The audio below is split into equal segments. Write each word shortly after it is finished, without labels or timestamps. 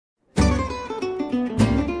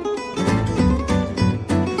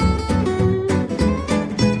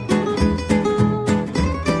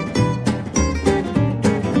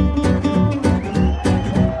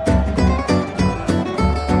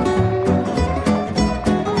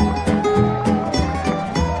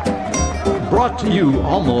brought to you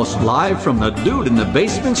almost live from the Dude in the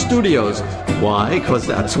Basement studios. Why? Because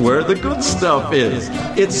that's where the good stuff is.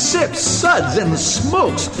 It's Sips, Suds, and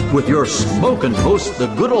Smokes with your smoking host, the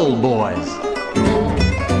Good Old Boys.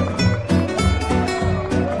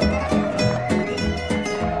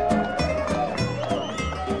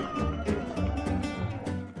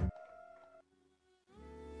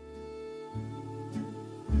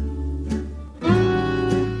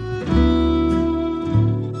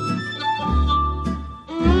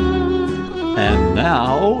 And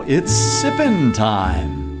now it's sippin'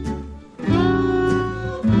 time.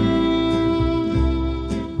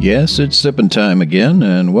 Yes, it's sippin' time again,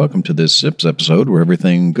 and welcome to this Sips episode where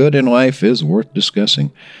everything good in life is worth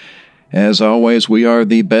discussing. As always, we are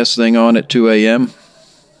the best thing on at 2 a.m.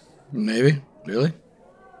 Maybe. Really?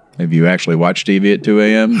 Have you actually watched TV at 2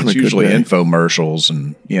 a.m.? On It's a good usually day. infomercials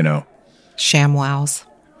and, ShamWows,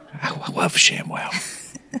 I love ShamWow.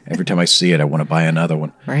 Every time I see it, I want to buy another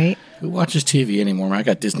one. right? Who watches TV anymore? Man, I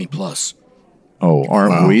got Disney Plus. Oh,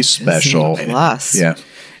 aren't we special? Plus. Yeah.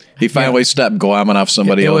 He finally stopped glomming off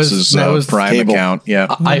somebody It was- else's that was Prime cable. account. Yeah.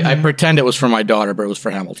 I pretend it was for my daughter, but it was for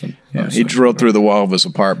Hamilton. Yeah, he drilled through the wall of his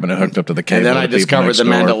apartment and hooked up to the cable. And then I of the people discovered next The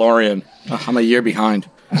door. Mandalorian. I'm a year behind.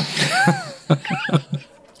 The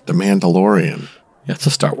Mandalorian. Yeah, it's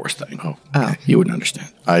a Star Wars thing. Oh. You wouldn't understand.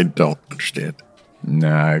 I don't understand.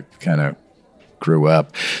 No, I kind of grew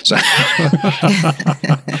up. So,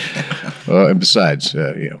 well, and besides,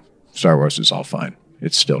 Star Wars is all fine.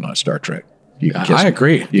 It's still not Star Trek. You can kiss I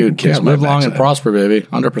agree. You can Dude, kiss my live long and backside. prosper, baby.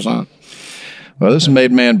 100%. Well, this is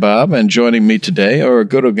Made Man Bob, and joining me today are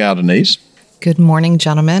good old gal Denise, Good morning,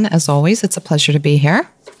 gentlemen. As always, it's a pleasure to be here,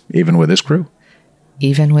 even with this crew.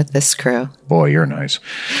 even with this crew. Boy, you're nice.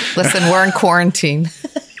 Listen, we're in quarantine.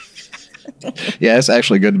 Yeah, it's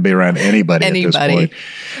actually good to be around anybody, at Anybody.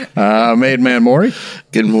 this point. Made Man Maury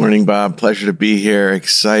Good morning, Bob. Pleasure to be here.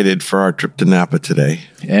 Excited for our trip to Napa today.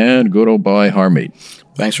 and good old boy Harmeet.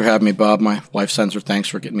 Thanks for having me, Bob. My wife sends her thanks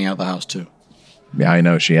for getting me out of the house, too. Yeah, I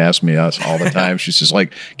know. She asks me us all the time. She says,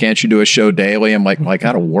 like, can't you do a show daily? I'm like, well, I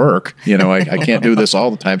got to work. I can't do this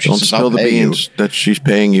all the time. She Don't says, spill I'll the pay you. beans that she's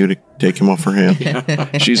paying you to take him off her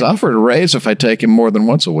hand. She's offered a raise if I take him more than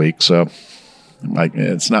once a week. So, like,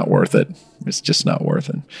 it's not worth it. It's just not worth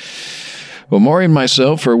it. Well, Maury and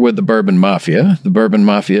myself are with the Bourbon Mafia. The Bourbon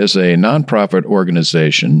Mafia is a nonprofit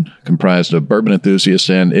organization comprised of bourbon enthusiasts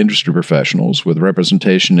and industry professionals with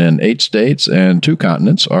representation in 8 states and 2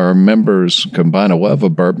 continents. Our members combine a love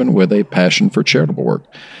of bourbon with a passion for charitable work.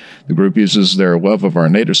 The group uses their love of our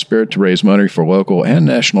native spirit to raise money for local and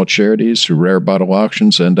national charities through rare bottle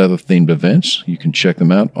auctions and other themed events. You can check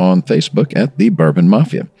them out on Facebook at the Bourbon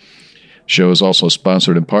Mafia. Show is also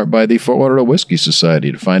sponsored in part by the Fort Lauderdale Whiskey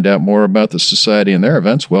Society. To find out more about the society and their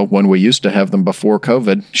events, well, when we used to have them before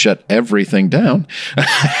COVID shut everything down,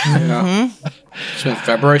 It's been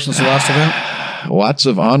February since the last event. lots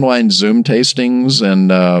of online Zoom tastings and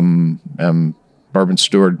bourbon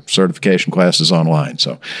steward certification classes online.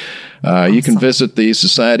 So you can visit the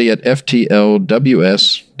society at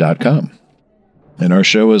ftlws.com. And our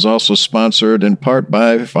show is also sponsored in part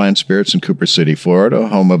by Fine Spirits in Cooper City, Florida,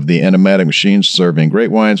 home of the Enigmatic Machines, serving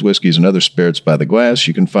great wines, whiskeys, and other spirits by the glass.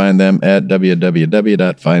 You can find them at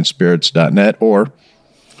www.finespirits.net or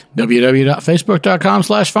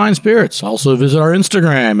www.facebook.com/finespirits. Also visit our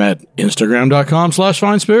Instagram at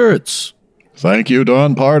instagram.com/finespirits. thank you,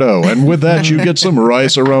 Don Pardo. And with that, you get some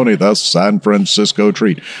Rice-A-Roni, the San Francisco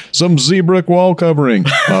treat, some Z-Brick wall covering,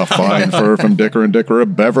 a fine fur from Dicker & Dicker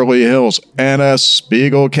of Beverly Hills, and a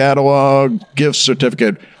Spiegel catalog gift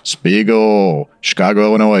certificate. Spiegel, Chicago,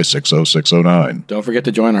 Illinois, 60609. Don't forget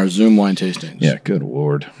to join our Zoom wine tastings. Yeah, good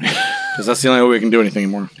Lord. Because that's the only way we can do anything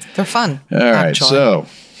anymore. They're fun. All right, actually. so,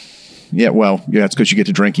 it's because you get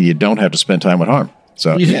to drink and you don't have to spend time with Harm.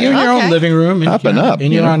 So, You're in your own Okay. living room. Up and up,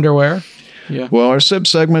 In you your know. underwear. Yeah. Well, our sip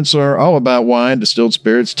segments are all about wine, distilled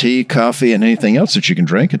spirits, tea, coffee, and anything else that you can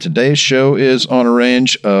drink. And today's show is on a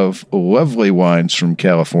range of lovely wines from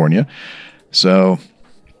California. So,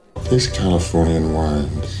 These Californian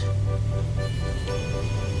wines.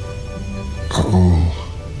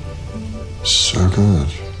 Oh, so good.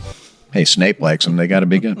 hey, Snape likes them. They got to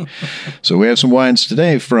be good. So we have some wines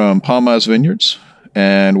today from Palmas Vineyards,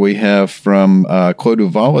 and we have from Clos du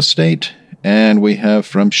Val Estate, and we have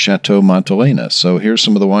from Chateau Montelena. So here's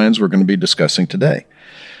some of the wines we're going to be discussing today.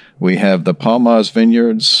 We have the Palmas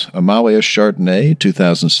Vineyards Amalia Chardonnay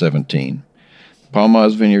 2017,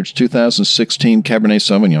 Palmas Vineyards 2016 Cabernet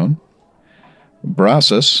Sauvignon,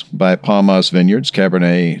 Brasas by Palmas Vineyards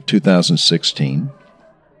Cabernet 2016,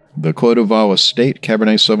 the Clos du Val Estate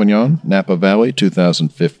Cabernet Sauvignon Napa Valley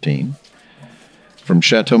 2015, From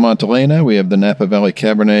Chateau Montelena, we have the Napa Valley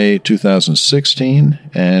Cabernet 2016.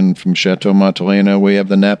 And from Chateau Montelena, we have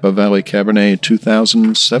the Napa Valley Cabernet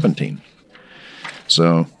 2017.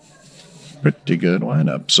 So, pretty good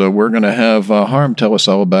lineup. So we're going to have Harm tell us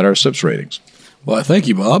all about our SIPS ratings. Well, thank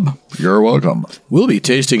you, Bob. You're welcome. We'll be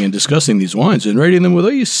tasting and discussing these wines and rating them with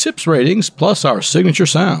these SIPS ratings plus our signature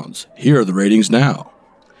sounds. Here are the ratings now.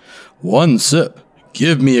 1 sip.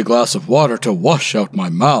 Give me a glass of water to wash out my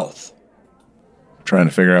mouth. Trying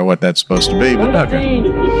to figure out what that's supposed to be, but okay.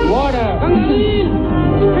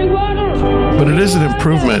 But it is an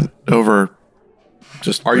improvement over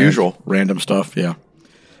Just our usual. random stuff, yeah.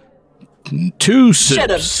 2 sips.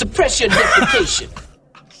 Shut up, suppress your defecation.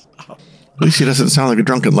 At least he doesn't sound like a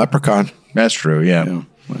drunken leprechaun. That's true, yeah. Yeah,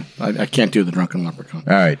 well, I can't do the drunken leprechaun.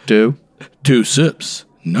 All right, 2. 2 sips.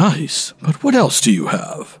 Nice. But what else do you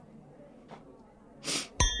have?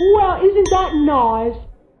 Well, isn't that nice?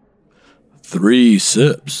 3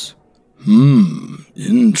 sips.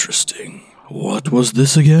 Interesting. What was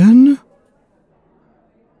this again?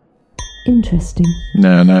 Interesting.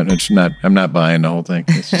 No, it's not. I'm not buying the whole thing.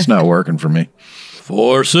 It's just not working for me.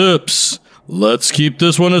 4 sips. Let's keep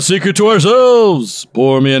this one a secret to ourselves.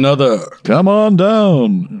 Pour me another. Come on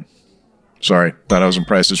down. Sorry, thought I was in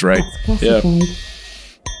Price is Right. Yeah.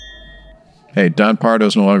 Hey, Don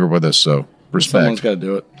Pardo's no longer with us, so Someone's respect. got to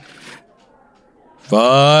do it.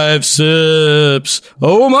 5 sips.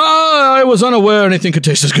 Oh my, I was unaware anything could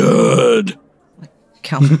taste as good.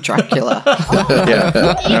 Count Dracula.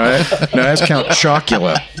 Yeah. No, that's Count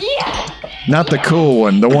Chocula. Not the cool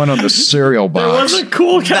one, the one on the cereal box.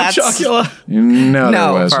 cool Count Chocula. No, there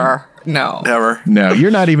no, wasn't. no. Never. No,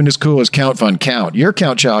 you're not even as cool as Count Von Count. You're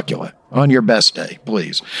Count Chocula on your best day,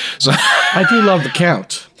 please. So, I do love the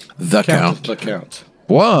Count. The count. The Count.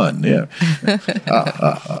 1, yeah.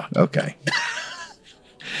 Okay.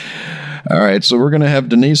 All right, so we're going to have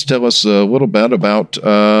Denise tell us a little bit about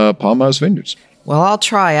Palmas Vineyards. Well, I'll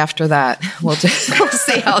try after that. We'll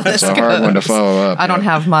see how this It's a goes. hard one to follow up. I don't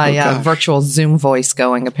have my virtual Zoom voice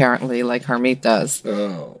going, apparently, like Harmeet does.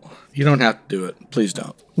 Oh, you don't have to do it. Please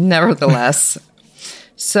don't. Nevertheless.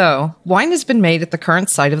 So, wine has been made at the current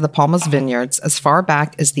site of the Palmas Vineyards as far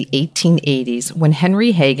back as the 1880s when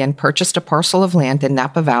Henry Hagen purchased a parcel of land in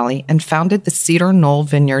Napa Valley and founded the Cedar Knoll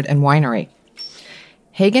Vineyard and Winery.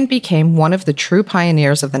 Hagen became one of the true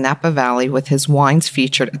pioneers of the Napa Valley with his wines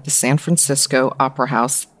featured at the San Francisco Opera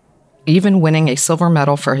House, even winning a silver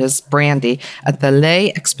medal for his brandy at the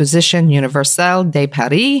Les Expositions Universelles de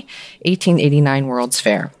Paris 1889 World's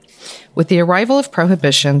Fair. With the arrival of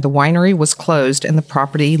Prohibition, the winery was closed and the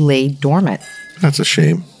property lay dormant. That's a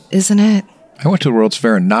shame. Isn't it? I went to the World's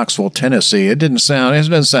Fair in Knoxville, Tennessee. It doesn't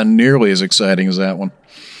sound nearly as exciting as that one.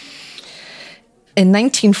 In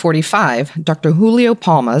 1945, Dr. Julio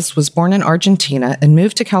Palmas was born in Argentina and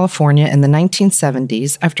moved to California in the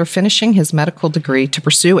 1970s after finishing his medical degree to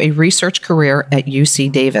pursue a research career at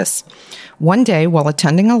UC Davis. One day, while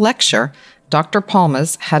attending a lecture, Dr.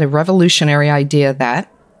 Palmas had a revolutionary idea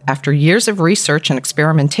that, after years of research and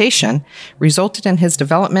experimentation, resulted in his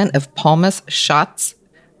development of Palmas Schatz.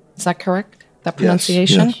 Is that correct? That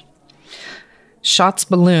pronunciation? Yes. Schatz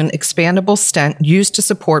balloon expandable stent used to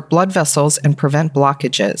support blood vessels and prevent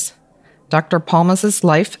blockages. Dr. Palmas'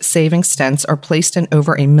 life-saving stents are placed in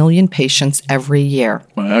over 1 million patients every year.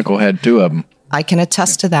 My uncle had 2 of them. I can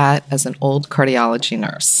attest to that as an old cardiology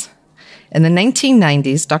nurse. In the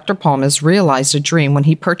 1990s, Dr. Palmas realized a dream when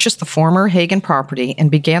he purchased the former Hagen property and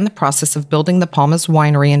began the process of building the Palmas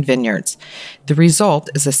Winery and Vineyards. The result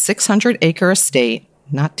is a 600-acre estate,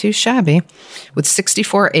 not too shabby, with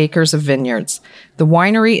 64 acres of vineyards. The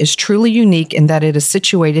winery is truly unique in that it is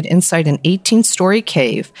situated inside an 18-story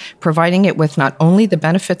cave, providing it with not only the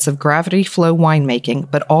benefits of gravity flow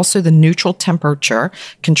winemaking, but also the neutral temperature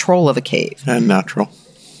control of a cave. And natural.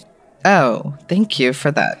 Oh, thank you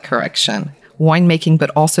for that correction. Winemaking, but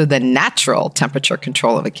also the natural temperature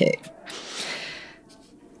control of a cave.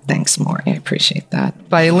 Thanks, Maury. I appreciate that.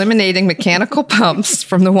 By eliminating mechanical pumps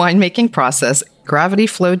from the winemaking process, gravity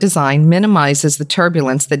flow design minimizes the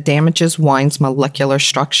turbulence that damages wine's molecular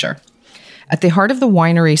structure. At the heart of the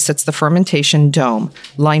winery sits the fermentation dome,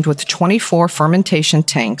 lined with 24 fermentation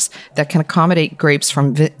tanks that can accommodate grapes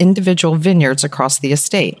from individual vineyards across the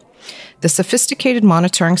estate. The sophisticated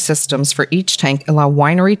monitoring systems for each tank allow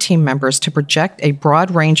winery team members to project a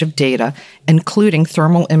broad range of data, including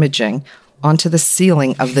thermal imaging, onto the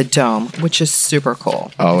ceiling of the dome, which is super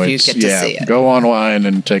cool if you get to see it. Go online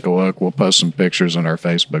and take a look. We'll post some pictures on our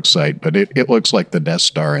Facebook site, but it looks like the Death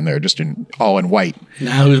Star in there, just all in white.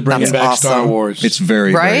 Now who's bringing That's back awesome. Star Wars? It's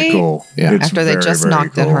very, Right? very cool. Yeah. It's After they very, just very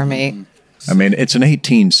knocked cool. at her mate. I mean, it's an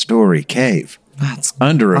 18-story cave. That's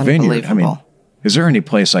under a vineyard. I mean, unbelievable. is there any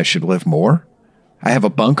place I should live more? I have a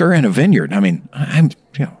bunker and a vineyard. I mean, I'm,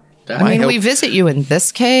 we visit you in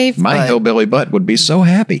this cave. my but, hillbilly butt would be so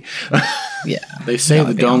happy. yeah, They say that the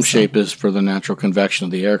would be dome awesome. shape is for the natural convection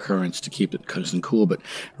of the air currents to keep it close and cool, but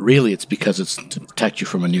really it's because it's to protect you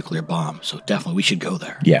from a nuclear bomb. So definitely we should go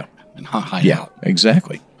there. Yeah. And hide Yeah, out.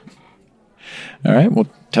 exactly. All right. Well,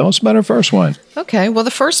 tell us about our first wine. Okay, well,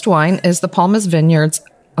 the first wine is the Palmas Vineyards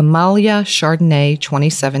Amalia Chardonnay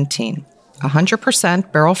 2017.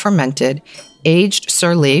 100% barrel fermented, aged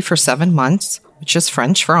sur lie for 7 months, which is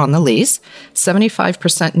French for on the lees,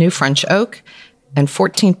 75% new French oak, and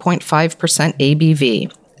 14.5%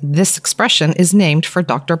 ABV. This expression is named for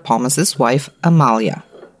Dr. Palmas' wife, Amalia.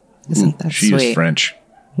 Isn't that She sweet? is French.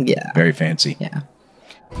 Yeah. Very fancy. Yeah.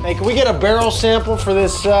 Hey, can we get a barrel sample for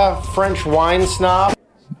this French wine snob?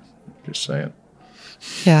 Just saying.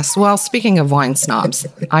 Yes. Well, speaking of wine snobs,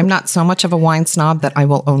 I'm not so much of a wine snob that I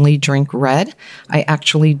will only drink red. I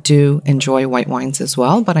actually do enjoy white wines as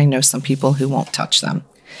well, but I know some people who won't touch them,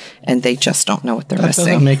 and they just don't know what they're That missing.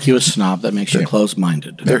 doesn't make you a snob. That makes you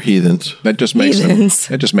closed-minded. They're heathens. That just makes Heathens.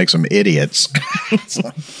 them. That just makes them idiots.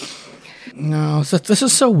 No, this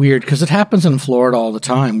is so weird because it happens in Florida all the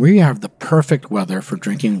time. We have the perfect weather for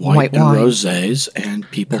drinking white White and wine. rosés, and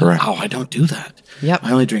people Correct. oh, I don't do that. Yep.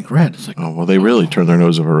 I only drink red. It's like, Oh, well, they really turn their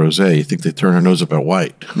nose up at rosé. You think they turn their nose up at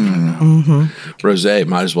white. Rosé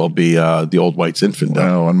might as well be the old white's infant.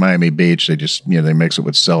 Well, on Miami Beach, they just they mix it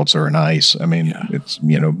with seltzer and ice. I mean, it's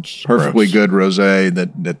perfectly gross. good rosé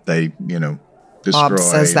that they destroy. Bob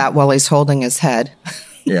says that while he's holding his head.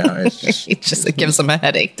 Yeah, it's just It gives him a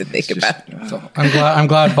headache to think about it. I'm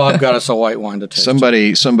glad Bob got us a white wine to taste.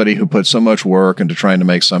 somebody who put so much work into trying to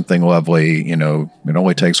make something lovely. It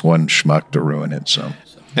only takes one schmuck to ruin it. So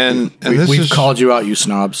And this We've is called you out, you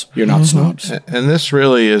snobs. You're not snobs. and this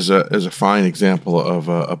really is a fine example of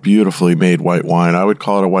a beautifully made white wine. I would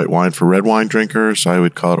call it a white wine for red wine drinkers. I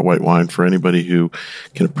would call it a white wine for anybody who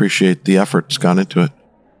can appreciate the effort that's gone into it.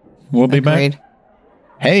 we'll be back. Agreed.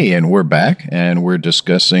 Hey, and we're back, and we're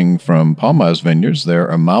discussing from Palmas Vineyards their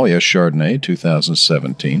Amalia Chardonnay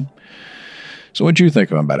 2017. So what'd you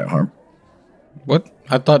think about it, Harm? What?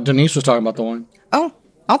 I thought Denise was talking about the wine. Oh,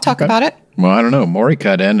 I'll talk about it. Well, I don't know. Maury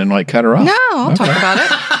cut in and cut her off. No, I'll talk about it.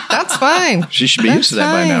 That's fine. She should be used to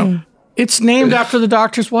that by now. It's named after the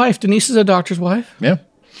doctor's wife. Denise is a doctor's wife. Yeah.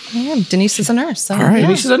 I am. Denise is a nurse. So, All right. yeah.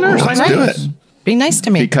 Denise is a nurse. Let's I know do this. it. Be nice to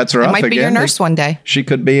me. He cuts her I off might be your again. nurse one day. She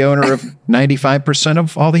could be owner of 95%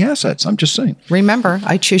 of all the assets. I'm just saying. Remember,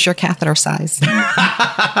 I choose your catheter size.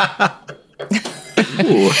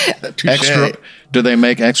 Extra. Do they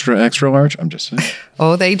make extra large? I'm just saying.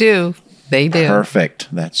 Oh, they do. They do. Perfect.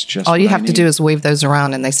 That's just All you what I have to need. do is wave those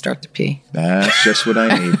around and they start to pee. That's just what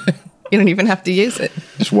I need. You don't even have to use it.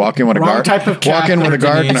 Just walk in with a Wrong garden. type of Walk in with a catheter,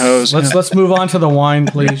 garden Denise. hose. Let's move on to the wine,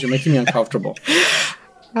 please. You're making me uncomfortable.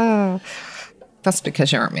 That's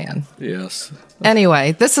because you're a man. Yes.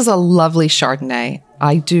 Anyway, this is a lovely Chardonnay.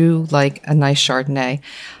 I do like a nice Chardonnay.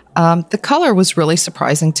 The color was really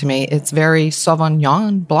surprising to me. It's very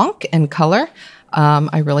Sauvignon Blanc in color.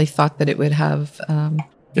 I really thought that it would have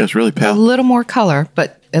Yeah, it's really a pale. little more color,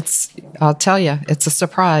 but I'll tell you, it's a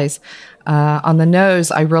surprise. On the nose,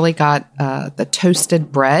 I really got the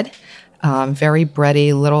toasted bread, very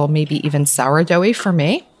bready, little maybe even sourdoughy for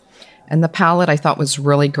me. And the palate I thought was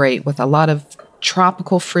really great with a lot of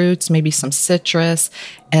tropical fruits, maybe some citrus.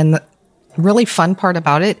 And the really fun part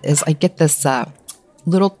about it is I get this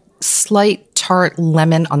little slight tart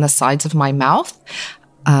lemon on the sides of my mouth.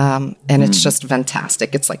 And it's just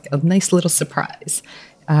fantastic. It's like a nice little surprise.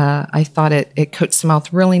 I thought it coats the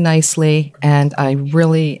mouth really nicely, and I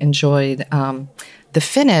really enjoyed the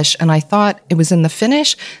finish. And I thought it was in the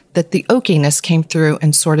finish that the oakiness came through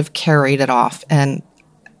and sort of carried it off. And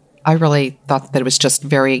I really thought that it was just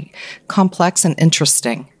very complex and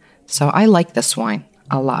interesting. So I like this wine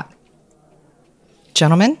a lot.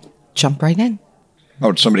 Gentlemen, jump right in.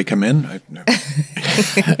 Oh, did somebody come in? No.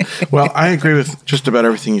 Well, I agree with just about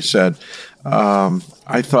everything you said.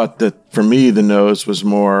 I thought that for me, the nose was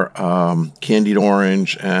more candied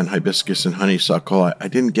orange and hibiscus and honeysuckle. I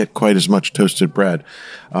didn't get quite as much toasted bread.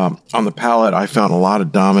 On the palate, I found a lot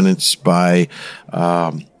of dominance by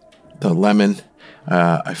the lemon.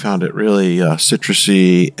 I found it really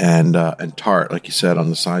citrusy and tart, like you said, on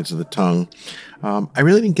the sides of the tongue. I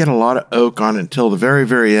really didn't get a lot of oak on it until the very,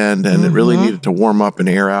 very end, and it really needed to warm up and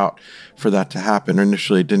air out for that to happen.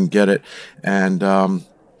 Initially, didn't get it. And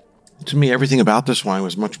To me, everything about this wine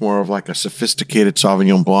was much more of like a sophisticated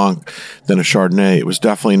Sauvignon Blanc than a Chardonnay. It was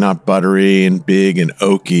definitely not buttery and big and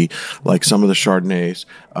oaky like some of the Chardonnays.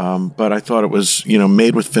 But I thought it was,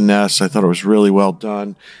 made with finesse. I thought it was really well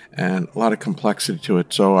done and a lot of complexity to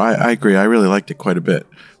it. So I agree. I really liked it quite a bit.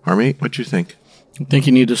 Harmeet, what do you think? I think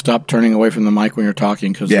you need to stop turning away from the mic when you're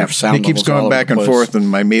talking because your sound it keeps levels all going over back the and place. forth, and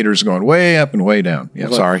my meter's going way up and way down. Yeah,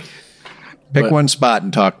 Sorry. Pick one spot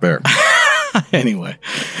and talk there. Anyway,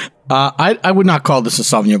 I would not call this a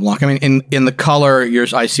Sauvignon Blanc. I mean, in the color,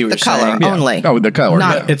 I see what The you're color saying. only. Oh, the color.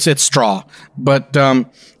 Not- yeah. It's straw, but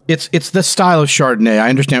it's the style of Chardonnay. I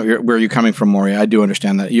understand where you're coming from, Maury. I do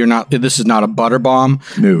understand that you're not. This is not a butter bomb,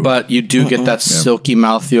 No. but you do get that silky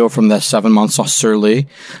mouthfeel from the 7 months Surly.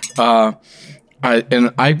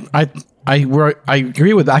 I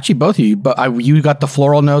agree with actually both of you, but you got the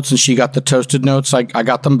floral notes and she got the toasted notes. I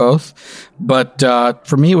got them both, but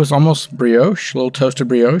for me it was almost brioche, a little toasted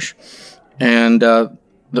brioche, and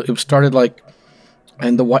it started like,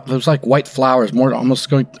 and it was like white flowers, more almost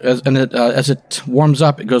going as it warms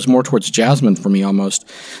up, it goes more towards jasmine for me almost.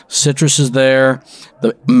 Citrus is there,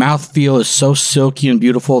 the mouthfeel is so silky and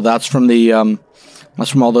beautiful. That's from the that's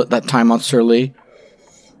from all that time on Surly.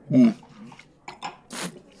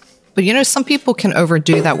 But some people can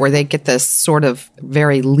overdo that where they get this sort of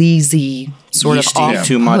very leesy, sort Yeasty, of off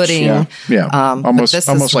too much, putting. Yeah, but this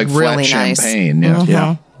almost is like really flat nice. champagne. Yeah,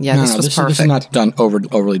 Yeah. Yeah, this was perfect. This is not done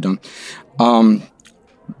overly done.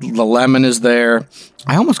 The lemon is there.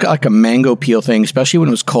 I almost got like a mango peel thing, especially when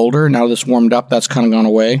it was colder. Now this warmed up, that's kind of gone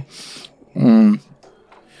away.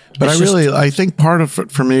 But I think part of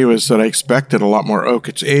it for me was that I expected a lot more oak.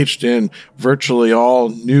 It's aged in virtually all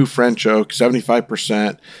new French oak,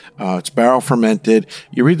 75%. It's barrel fermented.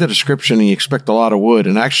 You read the description and you expect a lot of wood,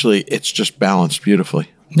 and actually it's just balanced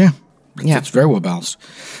beautifully. Yeah. Yeah. It's very well balanced.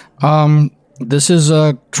 This is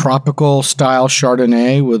a tropical style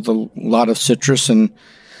Chardonnay with a lot of citrus and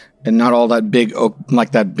not all that big oak,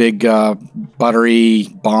 like that big buttery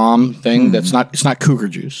bomb thing. It's not cougar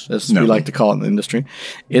juice, as we like to call it in the industry.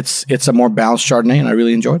 It's a more balanced Chardonnay, and I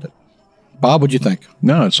really enjoyed it. Bob, what'd you think?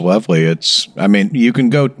 No, it's lovely. You can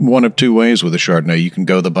go one of two ways with a Chardonnay. You can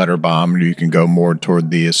go the butter bomb, or you can go more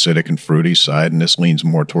toward the acidic and fruity side, and this leans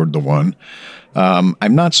more toward the one. I'm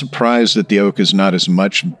not surprised that the oak is not as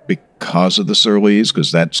much because of the Surlys,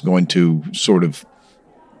 because that's going to sort of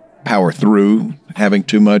power through having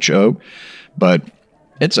too much oak, but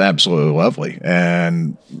it's absolutely lovely.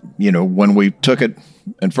 And when we took it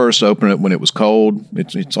and first opened it when it was cold,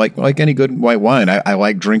 it's like any good white wine. I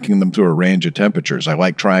like drinking them through a range of temperatures. I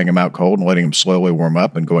like trying them out cold and letting them slowly warm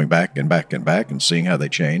up and going back and back and back and seeing how they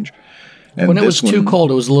change. And When it was too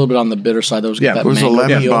cold, it was a little bit on the bitter side. That It was a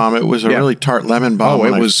lemon bomb. It was a really tart lemon bomb. Oh,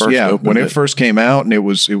 it was when it first came out, and it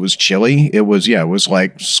was chilly. It was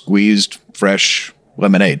like squeezed fresh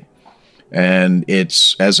lemonade. And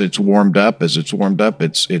as it's warmed up,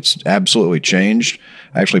 it's absolutely changed.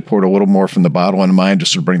 I actually poured a little more from the bottle into mine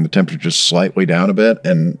just to bring the temperature slightly down a bit.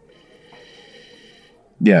 And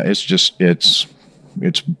yeah, it's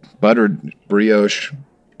buttered brioche,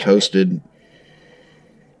 toasted,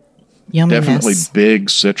 Yumminess. definitely big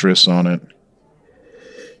citrus on it.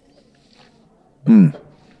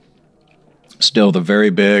 Still the very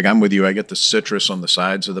big. I'm with you. I get the citrus on the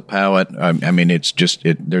sides of the palate. I mean, it's just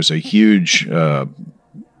there's a huge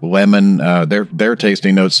lemon. Their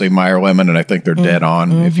tasting notes say Meyer lemon, and I think they're dead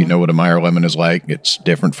on. If you know what a Meyer lemon is like, it's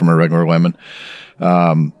different from a regular lemon.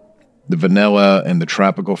 The vanilla and the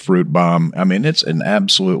tropical fruit bomb. I mean, it's an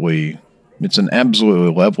absolutely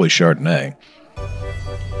lovely Chardonnay.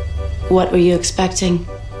 What were you expecting?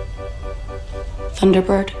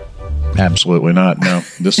 Thunderbird? Absolutely not. No,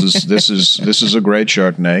 this is a great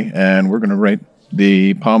Chardonnay, and we're going to rate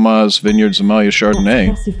the Palmaz Vineyards Amalia Chardonnay,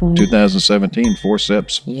 Classified. 2017, 4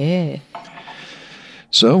 sips. Yeah.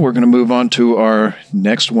 So we're going to move on to our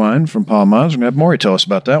next wine from Palmaz. We're going to have Maury tell us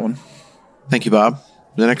about that one. Thank you, Bob.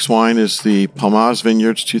 The next wine is the Palmaz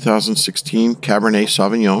Vineyards 2016 Cabernet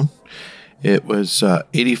Sauvignon. It was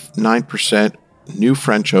 89% new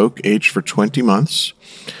French oak, aged for 20 months.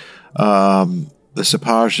 The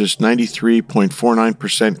cepage is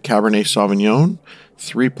 93.49% Cabernet Sauvignon,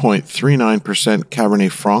 3.39%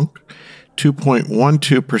 Cabernet Franc,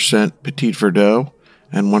 2.12% Petit Verdot,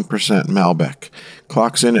 and 1% Malbec.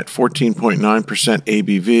 Clocks in at 14.9%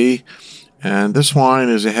 ABV. And this wine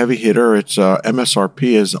is a heavy hitter. Its MSRP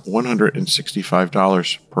is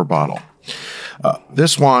 $165 per bottle.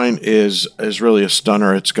 This wine is really a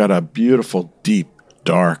stunner. It's got a beautiful, deep,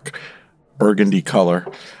 dark burgundy color.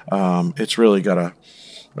 It's really got a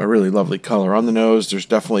really lovely color. On the nose, there's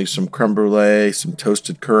definitely some creme brulee, some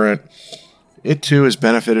toasted currant. It too has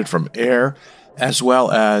benefited from air as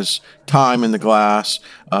well as time in the glass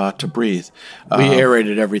to breathe. We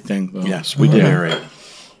aerated everything, though. Yes, we did aerate.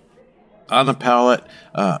 On the palate,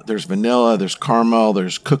 there's vanilla, there's caramel,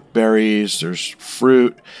 there's cooked berries, there's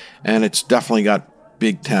fruit, and it's definitely got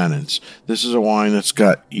big tannins. This is a wine that's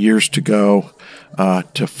got years to go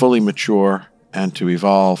to fully mature and to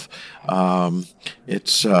evolve.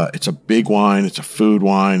 It's a big wine. It's a food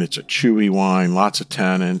wine. It's a chewy wine. Lots of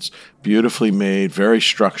tannins. Beautifully made. Very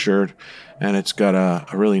structured, and it's got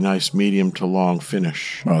a really nice medium to long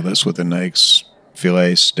finish. Oh, this with a nice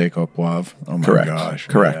filet steak au poivre. Oh my Correct. gosh!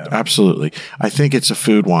 Correct. Yeah. Absolutely. I think it's a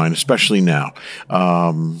food wine, especially now.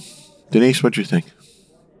 Denise, what do you think?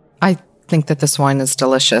 I think that this wine is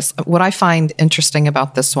delicious. What I find interesting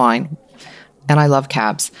about this wine, and I love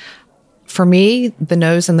cabs, for me, the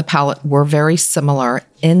nose and the palate were very similar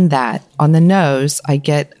in that on the nose, I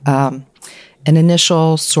get an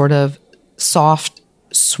initial sort of soft,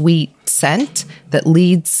 sweet scent that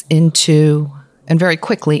leads into, and very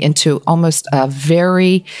quickly, into almost a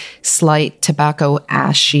very slight tobacco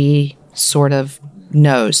ashy sort of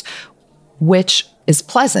nose, which is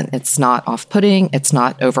pleasant. It's not off-putting. It's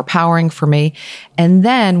not overpowering for me. And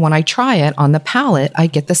then when I try it on the palate, I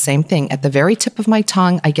get the same thing. At the very tip of my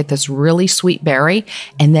tongue, I get this really sweet berry,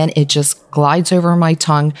 and then it just glides over my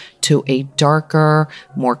tongue to a darker,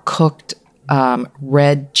 more cooked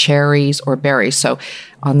red cherries or berries. So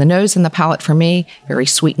on the nose and the palate for me, very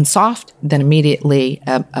sweet and soft, then immediately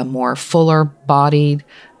a more fuller bodied,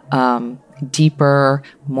 deeper,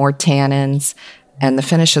 more tannins. And the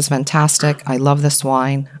finish is fantastic. I love this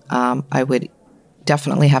wine. I would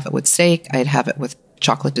definitely have it with steak. I'd have it with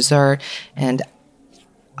chocolate dessert, and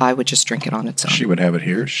I would just drink it on its own. She would have it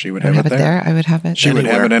here. She would have have it it there. I would have it. She would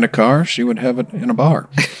have it in a car. She would have it in a bar.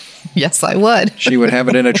 Yes, I would. She would have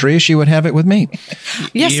it in a tree. She would have it with me.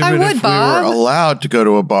 Yes, I Even would, if Bob. we were allowed to go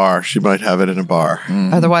to a bar, she might have it in a bar.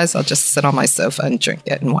 Otherwise, I'll just sit on my sofa and drink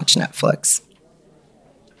it and watch Netflix.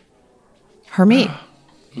 Hermie.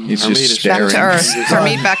 He's Hermie just is staring. Back to Earth.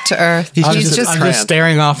 Hermie, back to Earth. He's I'm just just, a I'm trance. just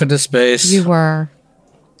staring off into space. You were.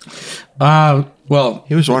 Well,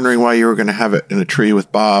 He was wondering why you were going to have it in a tree with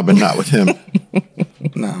Bob and not with him.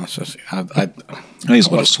 no, it's just, He's a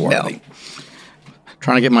little swarthy.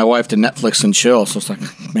 trying to get my wife to Netflix and chill. So it's like,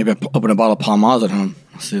 maybe I open a bottle of Palmaz at home.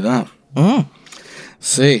 Let's do that.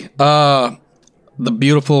 See. The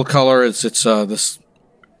beautiful color is this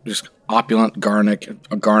just opulent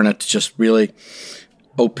garnet, just really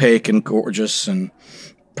opaque and gorgeous, and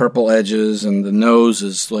purple edges, and the nose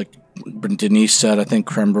is like Denise said, I think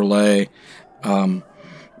creme brulee. You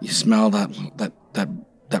smell that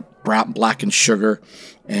blackened sugar,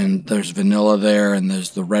 and there's vanilla there, and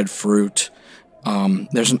there's the red fruit.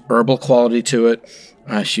 There's an herbal quality to it.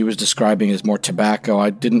 She was describing as more tobacco. I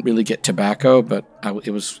didn't really get tobacco, but I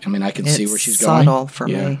can see where she's going. It's subtle for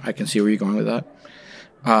me. I can see where you're going with that.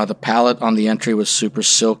 The palate on the entry was super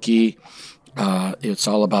silky. It's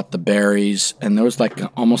all about the berries, and there was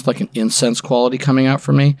almost like an incense quality coming out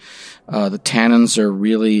for me. The tannins are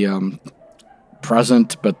really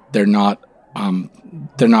present, but they're not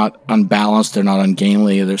unbalanced. They're not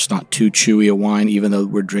ungainly. There's not too chewy a wine, even though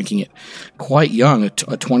we're drinking it quite young. A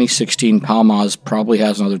 2016 Palmaz probably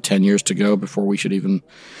has another 10 years to go before we should even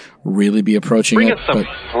really be approaching Bring it. us some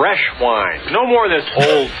fresh wine. No more of this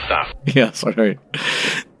old stuff. Yes, all right.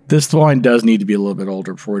 This wine does need to be a little bit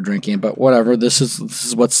older before we're drinking it, but whatever. This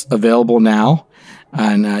is what's available now.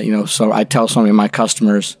 And, so I tell some of my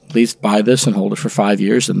customers, please buy this and hold it for 5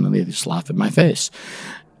 years, and then they just laugh in my face.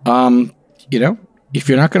 If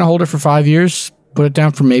you're not going to hold it for 5 years, put it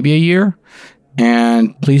down for maybe a year,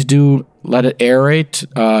 and please do let it aerate.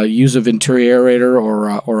 Use a Venturi aerator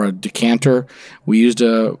or a decanter. We used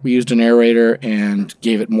an aerator and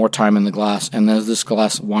gave it more time in the glass. And as this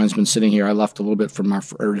glass of wine's been sitting here, I left a little bit from our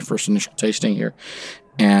first initial tasting here.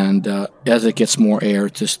 And as it gets more air,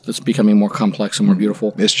 it's becoming more complex and more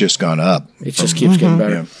beautiful. It's just gone up. It just keeps getting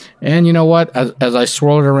better. Yeah. And you know what? As I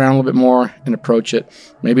swirl it around a little bit more and approach it,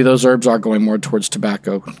 maybe those herbs are going more towards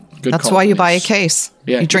tobacco. Good That's call, why you Denise. buy a case.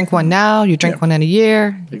 Yeah. You drink one now, you drink one in a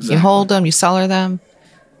year, Exactly. you hold them, you cellar them.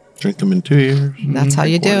 Drink them in 2 years. That's how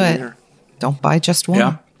you do one it. year. Don't buy just one.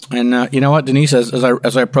 Yeah. And you know what, Denise, as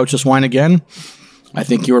I approach this wine again, I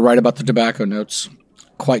think you were right about the tobacco notes.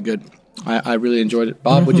 Quite good. I really enjoyed it.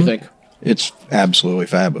 Bob, what'd you think? It's absolutely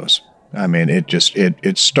fabulous. I mean,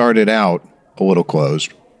 it started out a little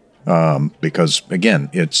closed because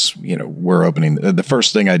again, it's we're opening. The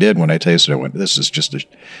first thing I did when I tasted it, I went, "This is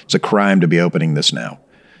it's a crime to be opening this now.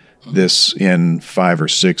 This in 5 or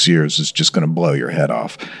 6 years is just going to blow your head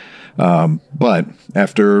off." But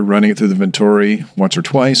after running it through the Venturi once or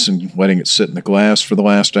twice and letting it sit in the glass for the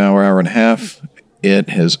last hour and a half, it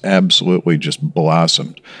has absolutely just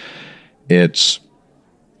blossomed. It's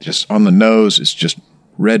just on the nose, it's just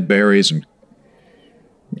red berries and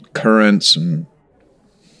currants and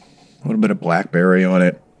a little bit of blackberry on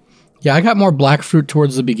it. Yeah, I got more black fruit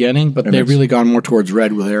towards the beginning, but they've really gone more towards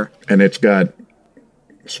red with there. And it's got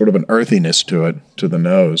sort of an earthiness to it, to the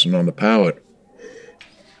nose and on the palate.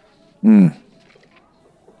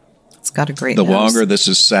 It's got a great The nose. longer this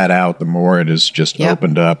is sat out, the more it is just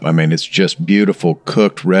opened up. I mean, it's just beautiful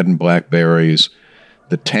cooked red and black berries.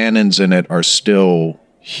 The tannins in it are still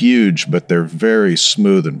huge, but they're very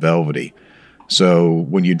smooth and velvety. So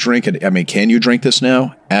when you drink it, I mean, can you drink this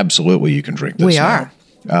now? Absolutely, you can drink this We now. are.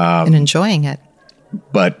 And enjoying it.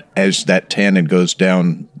 But as that tannin goes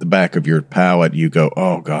down the back of your palate, you go,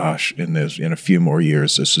 oh gosh, in a few more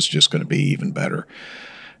years, this is just going to be even better.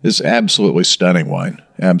 This is absolutely stunning wine.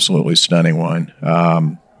 Absolutely stunning wine.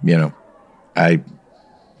 I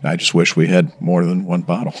just wish we had more than one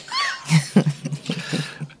bottle.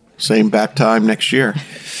 Same bat time next year.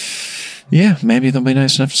 Yeah, maybe they'll be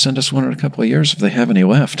nice enough to send us one in a couple of years if they have any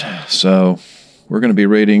left. So we're going to be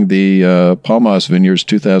rating the Paul Mas Vineyards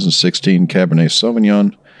 2016 Cabernet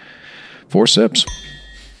Sauvignon. 4 sips.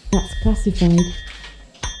 That's classified.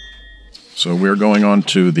 So we're going on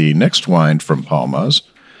to the next wine from Paul Mas.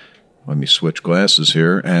 Let me switch glasses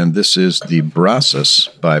here. And this is the Brassus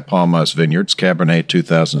by Paul Mas Vineyards Cabernet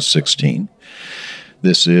 2016.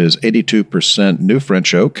 This is 82% new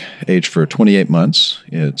French oak, aged for 28 months.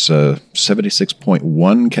 It's 76.1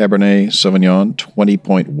 Cabernet Sauvignon,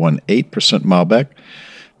 20.18% Malbec,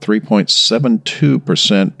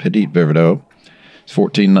 3.72% Petit Verdot,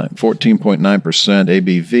 14.9%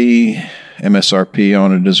 ABV. MSRP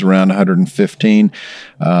on it is around 115.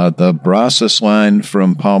 The Brassus line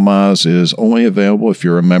from Paul Mas is only available if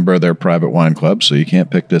you're a member of their private wine club, so you can't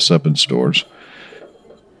pick this up in stores.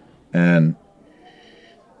 And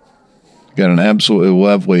got an absolutely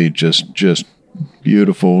lovely, just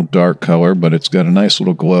beautiful dark color, but it's got a nice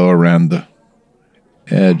little glow around the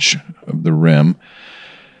edge of the rim.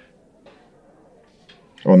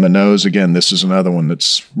 On the nose, again, this is another one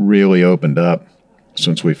that's really opened up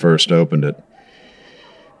since we first opened it.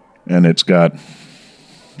 And it's got,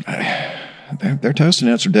 their toasting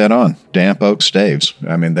notes are dead on. Damp oak staves.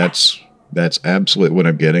 I mean, that's absolutely what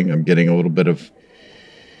I'm getting. I'm getting a little bit of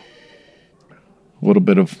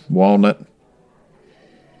walnut.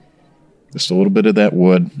 Just a little bit of that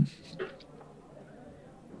wood.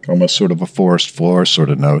 Almost sort of a forest floor sort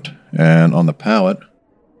of note. And on the palate,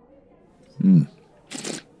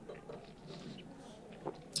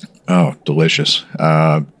 oh, delicious.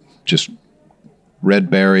 Just red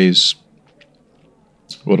berries,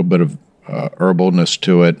 a little bit of herbalness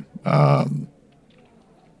to it.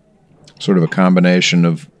 Sort of a combination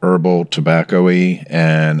of herbal, tobacco-y,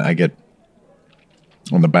 and I get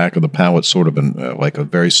on the back of the palate sort of like a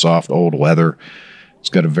very soft old leather. It's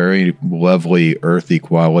got a very lovely earthy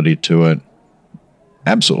quality to it.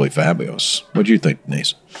 Absolutely fabulous. What do you think,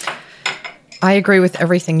 Denise? I agree with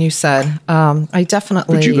everything you said. I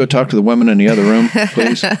definitely... Would you go talk to the women in the other room,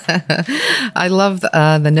 please? I love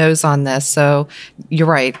the nose on this. So you're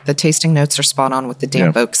right. The tasting notes are spot on with the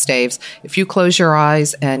damp oak staves. If you close your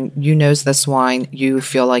eyes and you nose this wine, you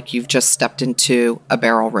feel like you've just stepped into a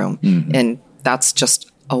barrel room. Mm-hmm. And that's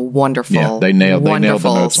just a wonderful, they nailed the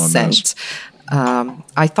wonderful notes on scent. those.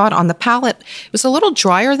 I thought on the palate, it was a little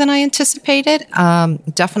drier than I anticipated.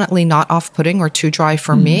 Definitely not off-putting or too dry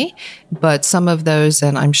for me, but some of those,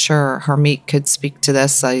 and I'm sure Harmeet could speak to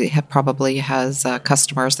this, probably has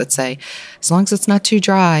customers that say, as long as it's not too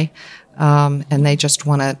dry, and they just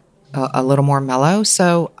want a little more mellow.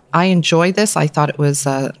 So I enjoyed this. I thought it was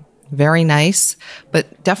very nice,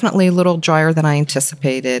 but definitely a little drier than I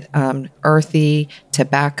anticipated. Earthy,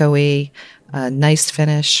 tobacco-y, nice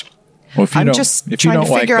finish. Well, if you don't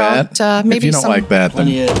like that, maybe if you don't like that,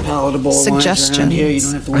 then palatable suggestions. Yeah, you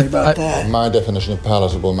don't have to worry about that. My definition of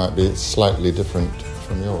palatable might be slightly different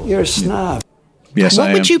from yours. You're a snob. Yes,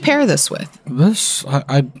 what would you pair this with? This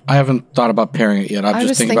I haven't thought about pairing it yet. I'm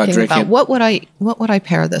just thinking about drinking it. What would I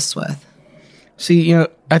pair this with? See,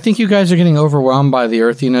 I think you guys are getting overwhelmed by the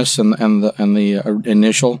earthiness and the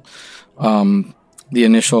initial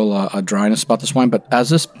dryness about this wine. But as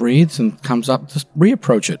this breathes and comes up, just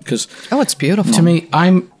reapproach it because it's beautiful. To me,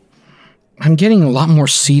 I'm getting a lot more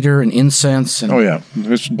cedar and incense and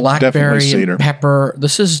there's blackberry cedar and pepper.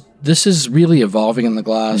 This is really evolving in the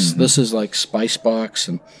glass. Mm-hmm. This is like spice box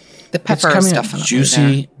and The pepper it's is coming definitely up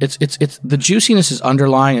juicy. there. It's the juiciness is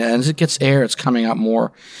underlying, and as it gets air, it's coming out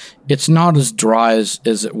more. It's not as dry as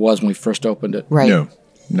it was when we first opened it. Right.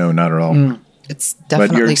 No, not at all. It's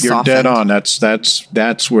definitely But you're dead on.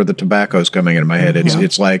 That's where the tobacco's coming into my head.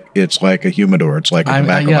 It's like a humidor. It's like a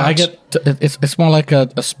tobacco box. I get it's more like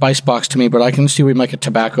a spice box to me, but I can see where you make a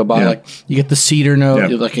tobacco box. Yeah. Like you get the cedar note,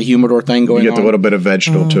 like a humidor thing going on. You get a little bit of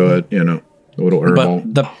vegetable to it, a little herbal.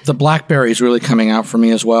 But the blackberry is really coming out for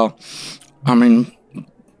me as well. I mean,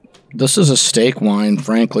 this is a steak wine,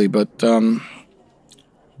 frankly, but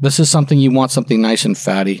this is something you want something nice and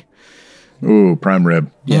fatty. Ooh, prime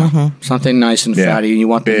rib. Yeah, something nice and fatty. You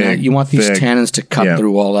want Big, these thick. tannins to cut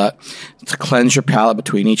through all that, to cleanse your palate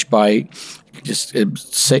between each bite. It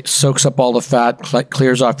soaks up all the fat,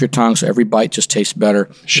 clears off your tongue, so every bite just tastes better.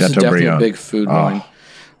 This is definitely a big food wine.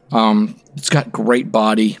 It's got great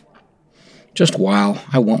body. Just wow!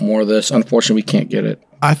 I want more of this. Unfortunately, we can't get it.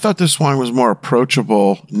 I thought this wine was more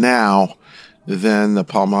approachable now than the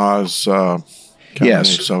Palmaz.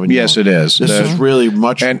 Yes, Sauvignon. yes, it is. This is really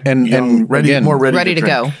much and ready, again, more ready to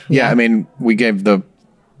drink. go. Yeah, I mean, we gave the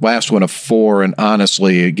last one a 4, and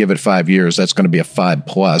honestly, give it 5 years, that's going to be a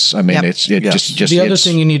 5+. I mean, it's the other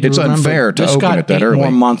thing you need to it's remember, unfair to this open got it that 8 early.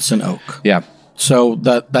 more months in oak. Yeah, So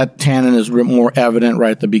that tannin is more evident right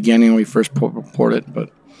at the beginning when we first poured it. But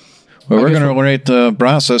well, we're going to rate the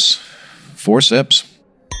Brasas 4 sips.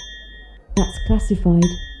 That's classified.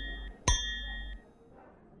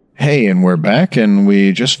 Hey, and we're back, and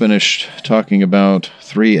we just finished talking about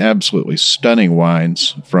 3 absolutely stunning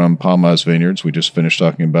wines from Palmaz Vineyards. We just finished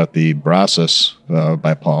talking about the Brasas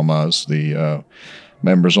by Palmaz, the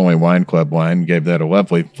members-only wine club wine. Gave that a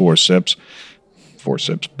lovely 4 sips. 4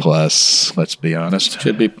 sips plus, let's be honest.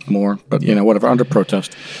 should be more, but whatever, under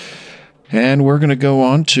protest. And we're going to go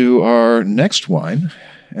on to our next wine,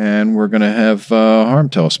 and we're going to have Harm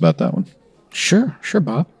tell us about that one. Sure,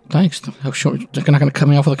 Bob. Thanks. You're not going to cut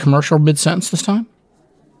me off with a commercial mid-sentence this time?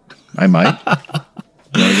 I might.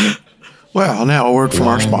 Well, now a word from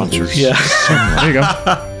our sponsors. Yeah. There you go.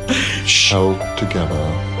 Held together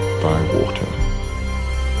by water.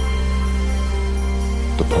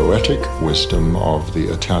 The poetic wisdom of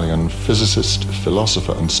the Italian physicist,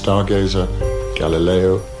 philosopher, and stargazer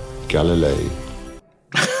Galileo Galilei.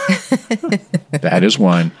 That is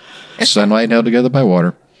wine. Sunlight held together by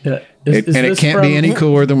water. Yeah. It can't be any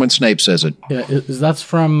cooler than when Snape says it. Yeah, that's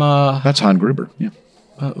from... That's Han Gruber, yeah.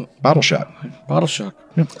 Bottle Shock. Bottle Shock.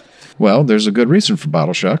 Yeah. Well, there's a good reason for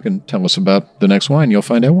Bottle Shock, and tell us about the next wine. You'll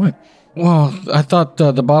find out why. Well, I thought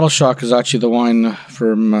the Bottle Shock is actually the wine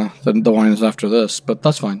from the wines after this, but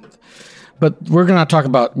that's fine. But we're not going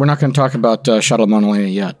to talk about Chateau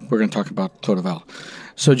Montelena yet. We're going to talk about Clos-de-Val.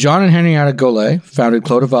 So John and Henrietta Goulet founded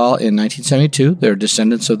Clos-de-Val in 1972. They're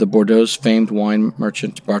descendants of the Bordeaux's famed wine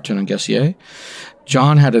merchant Barton and Gessier.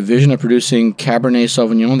 John had a vision of producing Cabernet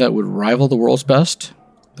Sauvignon that would rival the world's best.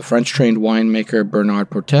 The French-trained winemaker Bernard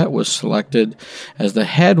Potet was selected as the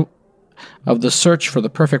head of the search for the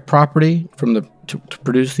perfect property to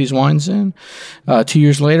produce these wines in. 2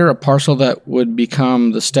 years later, a parcel that would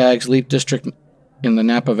become the Stag's Leap District in the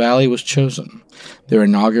Napa Valley was chosen. Their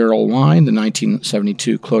inaugural wine, the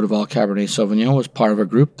 1972 Clos-de-Val Cabernet Sauvignon, was part of a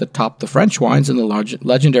group that topped the French wines in the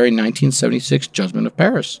legendary 1976 Judgment of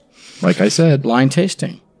Paris. Like I said. Blind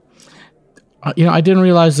tasting. I didn't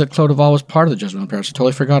realize that Clos-de-Val was part of the Judgment of Paris. I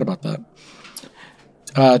totally forgot about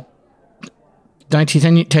that.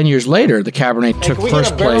 10 years later, the Cabernet took Can we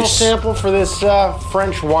first get a barrel place. sample for this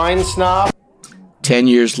French wine snob? 10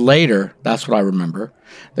 years later, that's what I remember,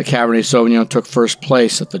 the Cabernet Sauvignon took first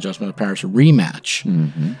place at the Judgment of Paris rematch.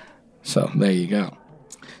 Mm-hmm. So there you go.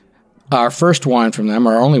 Our first wine from them,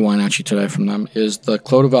 our only wine actually today from them, is the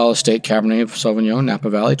Clos-de-Val Estate Cabernet Sauvignon, Napa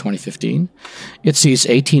Valley, 2015. It sees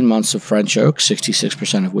 18 months of French oak,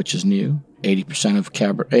 66% of which is new. 80% of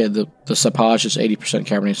Cabernet, the cepage is 80%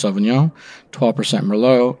 Cabernet Sauvignon, 12%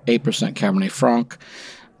 Merlot, 8% Cabernet Franc.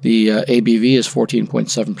 The ABV is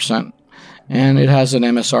 14.7%, and it has an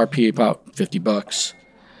MSRP about $50.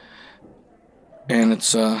 And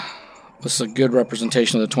it's this is a good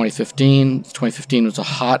representation of the 2015. 2015 was a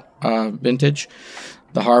hot vintage.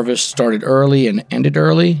 The harvest started early and ended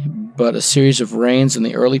early, but a series of rains in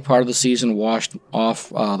the early part of the season washed off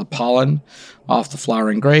the pollen off the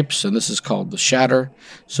flowering grapes, and this is called the shatter,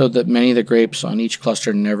 so that many of the grapes on each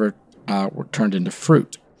cluster never were turned into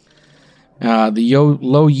fruit. The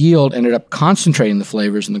low yield ended up concentrating the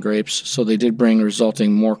flavors in the grapes, so they did bring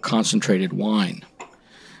resulting more concentrated wine.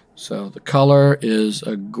 So the color is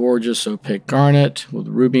a gorgeous opaque garnet with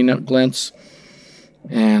ruby nut glints.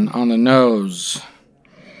 And on the nose,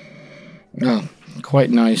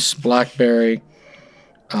 quite nice blackberry.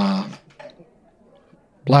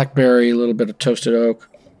 blackberry, a little bit of toasted oak.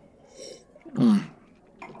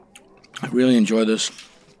 I really enjoy this.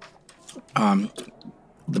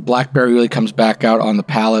 The blackberry really comes back out on the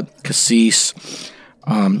palate. Cassis.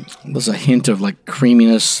 There's a hint of like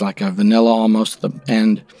creaminess, like a vanilla almost at the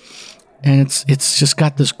end. And it's just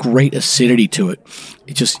got this great acidity to it.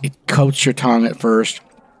 It coats your tongue at first,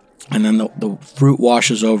 and then the fruit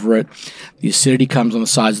washes over it. The acidity comes on the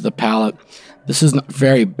sides of the palate. This is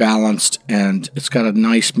very balanced, and it's got a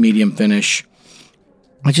nice medium finish.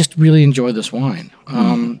 I just really enjoy this wine.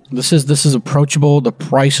 This is approachable. The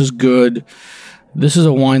price is good. This is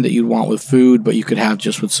a wine that you'd want with food, but you could have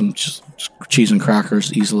just with some cheese and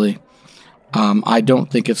crackers easily. I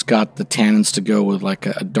don't think it's got the tannins to go with like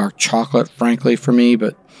a dark chocolate, frankly, for me.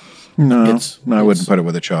 But I wouldn't put it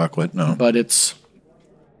with a chocolate. No, but it's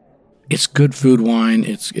good food wine.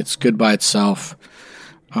 It's good by itself.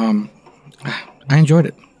 I enjoyed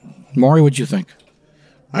it. Maury, what'd you think?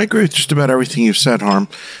 I agree with just about everything you've said, Harm,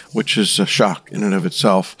 which is a shock in and of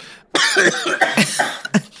itself.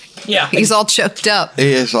 Yeah, he's all choked up.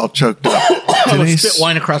 He is all choked up. Denise, spit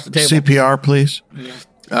wine across the table. CPR, please. Yeah.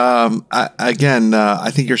 I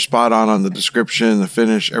think you're spot on the description, the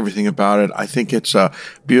finish, everything about it. I think it's a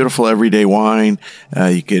beautiful everyday wine.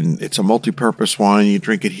 It's a multi-purpose wine. You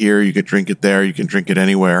drink it here, you could drink it there, you can drink it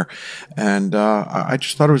anywhere. And, I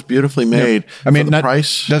just thought it was beautifully made. Yeah. I mean, for the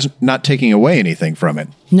price. Not taking away anything from it.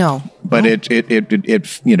 No. But it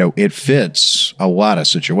fits a lot of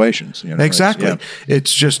situations. Exactly.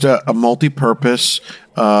 It's just a multi-purpose,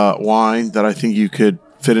 wine that I think you could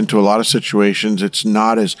fit into a lot of situations. It's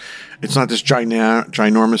not this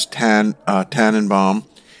ginormous Tannenbaum.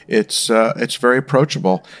 It's very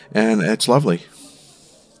approachable and it's lovely.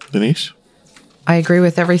 Denise? I agree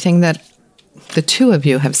with everything that the two of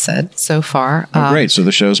you have said so far. Great. So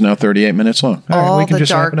the show's now 38 minutes long. All right, we can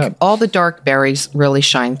just wrap it up. All the dark berries really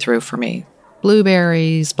shine through for me.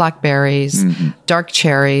 Blueberries, blackberries, dark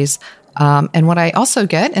cherries. And what I also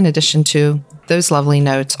get, in addition to those lovely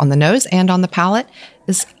notes on the nose and on the palate,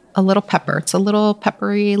 is a little pepper. It's a little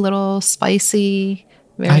peppery, little spicy.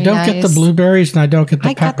 I don't get the blueberries and I don't get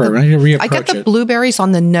the pepper. I need to reapproach it. I get the blueberries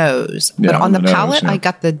on the nose, but on the palate, I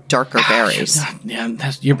got the darker berries.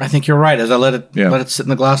 I think you're right. As I let it sit in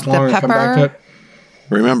the glass longer and come back to it.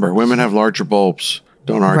 Remember, women have larger bulbs.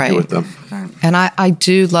 Don't argue with them. And I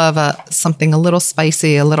do love something a little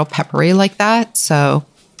spicy, a little peppery like that. So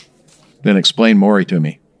then explain Maury to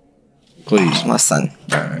me, please. Listen,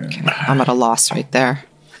 I'm at a loss right there.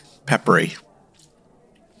 Peppery.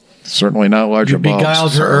 Certainly not larger bulbs. You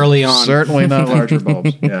beguiled her early on. Certainly not larger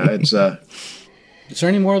bulbs. Yeah, it's. Is there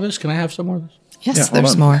any more of this? Can I have some more of this? Yes,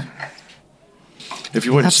 there's more. If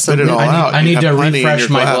you wouldn't spit it all out, I need to refresh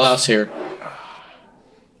my glass here.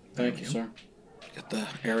 Thank you, sir. Get the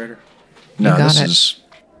aerator. No,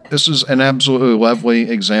 this is an absolutely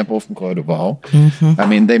lovely example from Clos du Val. I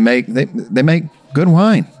mean, they make good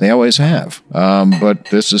wine. They always have. But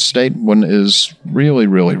this estate one is really,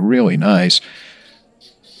 really, really nice.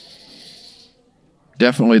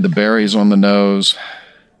 Definitely the berries on the nose.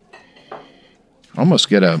 Almost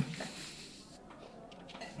get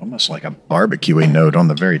almost like a barbecuey note on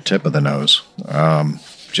the very tip of the nose.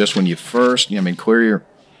 Just when you first, clear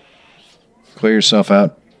yourself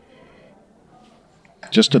out.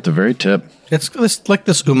 Just at the very tip. It's like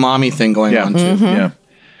this umami thing going on too. Yeah.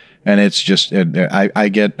 And it's just, I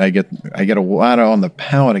get a lot on the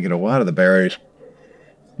palate. I get a lot of the berries.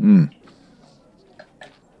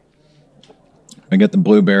 I get the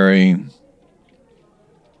blueberry.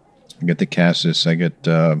 I get the cassis. I get...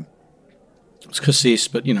 it's cassis,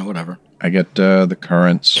 but, whatever. I get the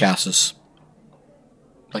currants. Cassis.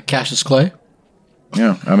 Like Cassius Clay?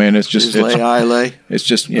 Yeah. I mean, it's just... It's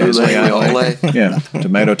just... Yeah, yeah.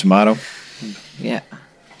 Tomato. Yeah.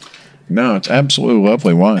 No, it's absolutely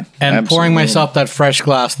lovely wine. And pouring myself that fresh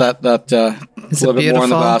glass, that a little bit more in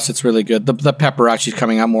the glass, it's really good. The pepper actually is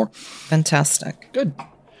coming out more. Fantastic. Good.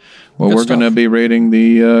 Well, we're going to be rating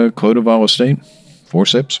the Clos du Val estate. 4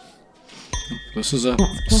 sips. This is a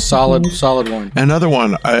solid wine. Another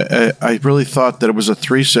one. I really thought that it was a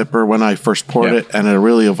 3-sipper when I first poured it, and it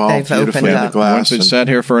really evolved beautifully in the glass. Once it sat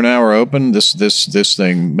here for an hour open, this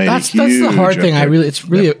thing made a huge. That's the hard thing.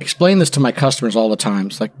 Explain this to my customers all the time.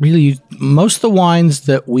 It's like really, most of the wines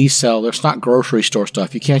that we sell, there's not grocery store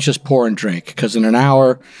stuff. You can't just pour and drink because in an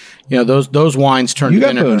hour, those wines turn. You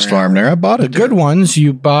got Boone's Farm there. I bought it. The good ones,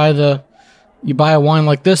 you buy a wine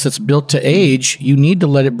like this that's built to age, you need to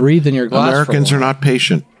let it breathe in your glass. Americans are not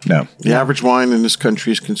patient. No. The average wine in this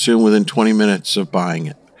country is consumed within 20 minutes of buying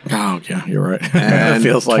it. Oh, yeah, you're right. And it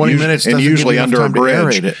feels like 20 minutes and doesn't usually give you enough under a time to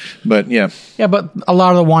aerate bridge. it. But yeah, Yeah, but a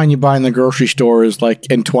lot of the wine you buy in the grocery store is like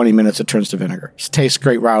in 20 minutes it turns to vinegar. It tastes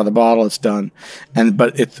great right out of the bottle, it's done.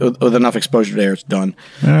 But it's with enough exposure to air, it's done.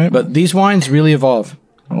 All right. But these wines really evolve.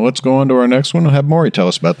 Well, let's go on to our next one and have Maury tell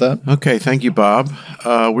us about that. Okay, thank you, Bob.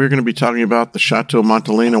 We're going to be talking about the Chateau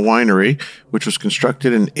Montelena Winery, which was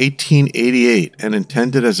constructed in 1888 and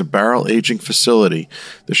intended as a barrel aging facility.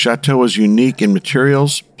 The chateau was unique in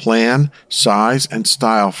materials, plan, size, and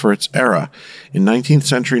style for its era. In 19th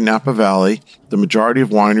century Napa Valley, the majority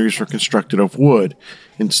of wineries were constructed of wood.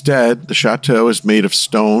 Instead, the chateau is made of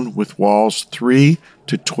stone with walls 3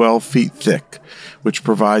 to 12 feet thick, which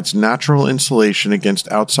provides natural insulation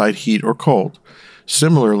against outside heat or cold.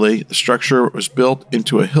 Similarly, the structure was built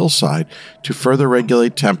into a hillside to further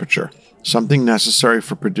regulate temperature, something necessary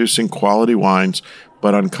for producing quality wines,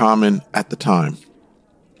 but uncommon at the time.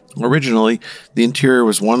 Originally, the interior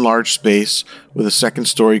was one large space with a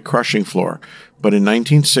second-story crushing floor, but in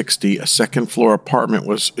 1960, a second-floor apartment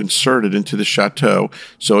was inserted into the chateau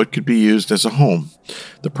so it could be used as a home.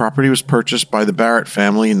 The property was purchased by the Barrett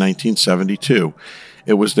family in 1972.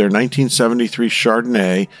 It was their 1973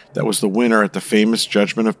 Chardonnay that was the winner at the famous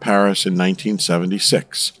Judgment of Paris in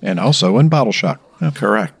 1976. And also in Bottle Shock. Yeah.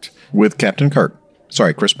 Correct. With Captain Kirk.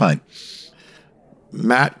 Sorry, Chris Pine.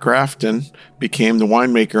 Matt Grafton became the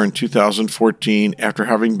winemaker in 2014 after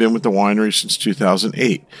having been with the winery since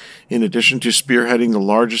 2008. In addition to spearheading the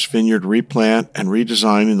largest vineyard replant and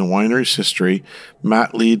redesign in the winery's history,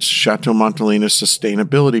 Matt leads Chateau Montelena's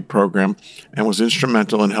sustainability program and was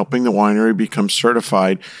instrumental in helping the winery become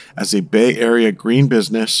certified as a Bay Area Green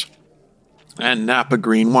Business and Napa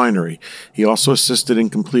Green Winery. He also assisted in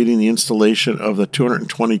completing the installation of the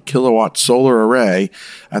 220 kilowatt solar array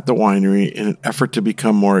at the winery in an effort to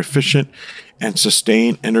become more efficient and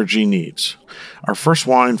sustain energy needs. Our first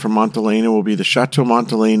wine from Montelena will be the Chateau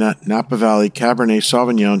Montelena Napa Valley Cabernet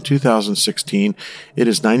Sauvignon 2016. It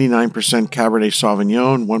is 99% Cabernet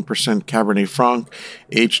Sauvignon, 1% Cabernet Franc,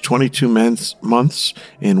 aged 22 months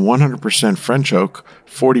in 100% French oak,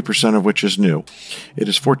 40% of which is new. It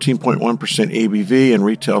is 14.1% ABV and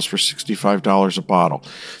retails for $65 a bottle.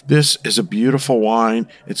 This is a beautiful wine.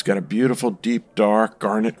 It's got a beautiful, deep, dark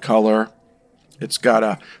garnet color. It's got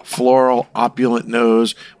a floral, opulent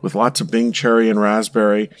nose with lots of Bing cherry and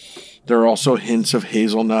raspberry. There are also hints of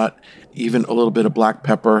hazelnut, even a little bit of black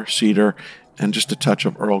pepper, cedar, and just a touch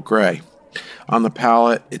of Earl Grey. On the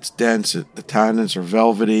palate, it's dense. The tannins are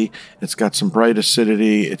velvety. It's got some bright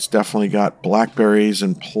acidity. It's definitely got blackberries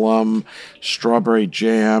and plum, strawberry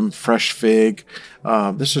jam, fresh fig.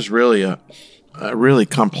 This is really a really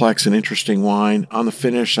complex and interesting wine. On the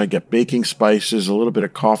finish, I get baking spices, a little bit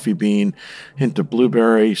of coffee bean, hint of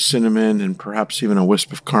blueberry, cinnamon, and perhaps even a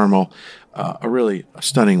wisp of caramel. A really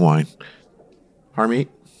stunning wine. Harmeet?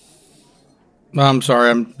 I'm sorry,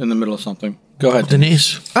 I'm in the middle of something. Go ahead,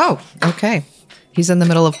 Denise. Oh, okay. He's in the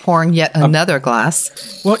middle of pouring yet another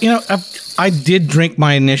glass. Well, I did drink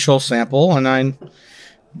my initial sample, and I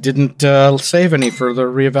didn't save any for the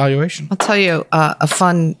reevaluation. I'll tell you a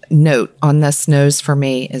fun note on this nose for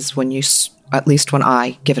me is when you, at least when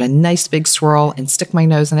I give it a nice big swirl and stick my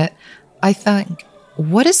nose in it, I think,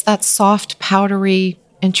 what is that soft, powdery,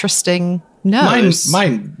 interesting nose?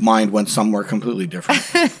 My mind went somewhere completely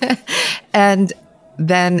different. And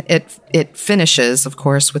then it finishes, of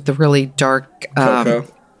course, with the really dark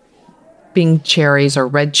Bing cherries or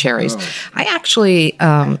red cherries. Oh. I actually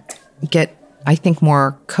get, I think,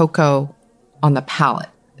 more cocoa on the palate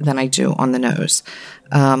than I do on the nose.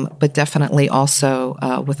 But definitely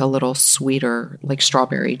also with a little sweeter, like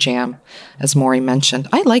strawberry jam, as Maury mentioned.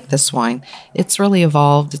 I like this wine. It's really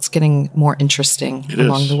evolved. It's getting more interesting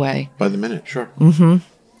along the way. By the minute, sure. Mm-hmm.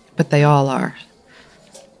 But they all are.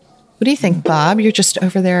 What do you think, Bob? You're just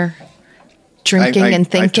over there drinking and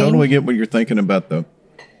thinking. I totally get what you're thinking about, the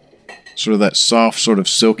sort of that soft, sort of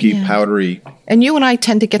silky, powdery. And you and I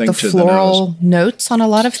tend to get the floral notes on a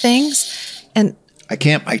lot of things. And I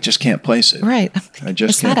just can't place it. Right. I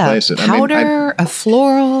just can't place it. Powder, a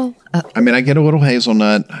floral. I get a little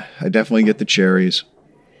hazelnut. I definitely get the cherries.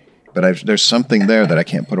 But there's something there that I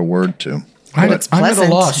can't put a word to. I'm at a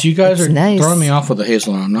loss. You guys are throwing me off with the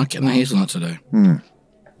hazelnut. I'm not getting the hazelnut today.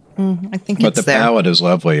 I think but the palate is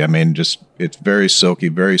lovely. It's very silky,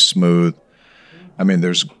 very smooth.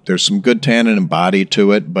 There's some good tannin and body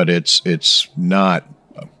to it, but it's not,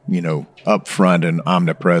 up front and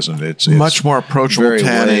omnipresent. It's much more approachable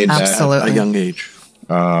tannin at a young age.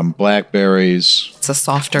 Blackberries. It's a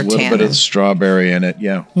softer tannin. A little bit of strawberry in it.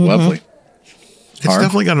 Yeah, lovely. It's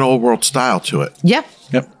definitely got an old world style to it. Yeah.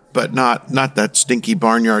 Yep. But not that stinky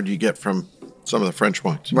barnyard you get from some of the French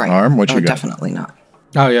wines. Right. Harm, what you got? Definitely not.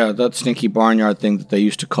 Oh yeah, that stinky barnyard thing that they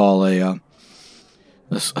used to call a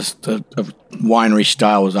winery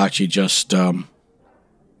style was actually just was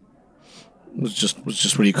just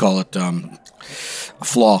what do you call it? A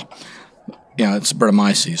flaw. Yeah, it's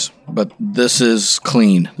Brettanomyces. But this is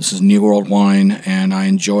clean. This is New World wine, and I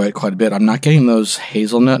enjoy it quite a bit. I'm not getting those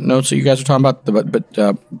hazelnut notes that you guys are talking about,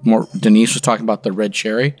 but more Denise was talking about the red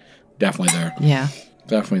cherry. Definitely there. Yeah.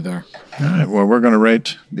 Definitely there. All right. Well, we're going to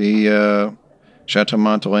rate the Chateau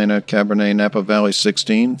Montelena Cabernet Napa Valley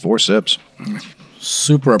 16, 4 sips.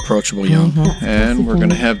 Super approachable, young. And we're going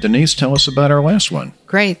to have Denise tell us about our last one.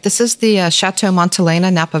 Great. This is the Chateau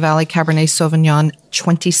Montelena Napa Valley Cabernet Sauvignon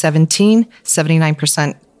 2017,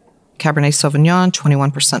 79% Cabernet Sauvignon,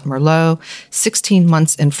 21% Merlot, 16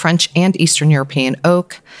 months in French and Eastern European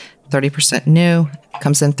oak, 30% new,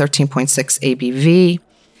 comes in 13.6 ABV.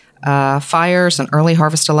 Fires and early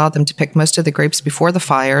harvest allowed them to pick most of the grapes before the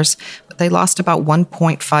fires, but they lost about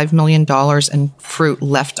 $1.5 million in fruit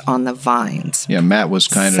left on the vines. Yeah, Matt was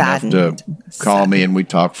kind enough to call me, and we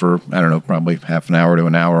talked for, I don't know, probably half an hour to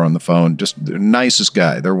an hour on the phone. Just the nicest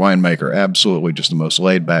guy. Their winemaker, absolutely just the most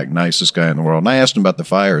laid-back, nicest guy in the world. And I asked him about the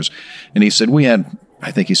fires, and he said we had,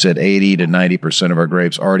 I think he said 80 to 90% of our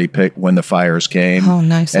grapes already picked when the fires came. Oh,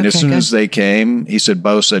 nice. And Okay, as soon good. as they came, he said,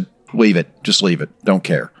 Bo said, leave it. Just leave it. Don't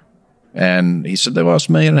care. And he said they lost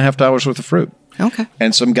 $1.5 million worth of fruit. Okay.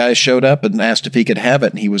 And some guy showed up and asked if he could have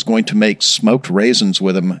it, and he was going to make smoked raisins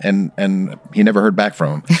with him, and he never heard back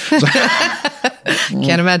from him.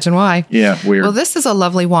 Can't imagine why. Yeah, weird. Well, this is a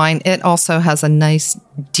lovely wine. It also has a nice,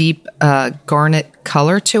 deep garnet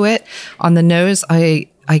color to it. On the nose, I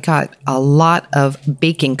got a lot of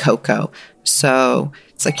baking cocoa. So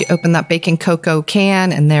it's like you open that baking cocoa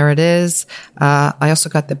can, and there it is. I also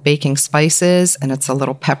got the baking spices, and it's a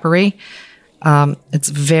little peppery. It's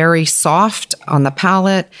very soft on the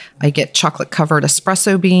palate. I get chocolate-covered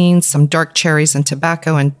espresso beans, some dark cherries and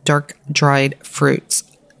tobacco, and dark dried fruits.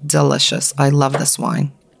 Delicious. I love this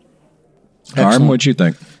wine. Harm, what'd you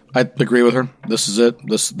think? I agree with her. This is it.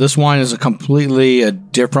 This wine is a completely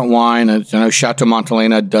different wine. I know Chateau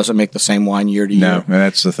Montelena doesn't make the same wine year to year. No,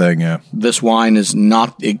 that's the thing, yeah. This wine is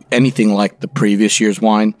not anything like the previous year's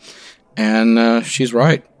wine. And she's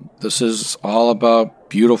right. This is all about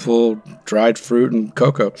beautiful dried fruit and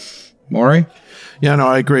cocoa. Maury? Yeah, no,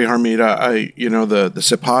 I agree, Harmita. The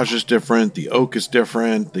cepage is different, the oak is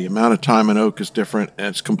different, the amount of time in oak is different, and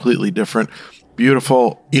it's completely different.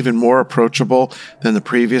 Beautiful, even more approachable than the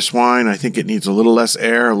previous wine. I think it needs a little less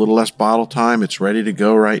air, a little less bottle time. It's ready to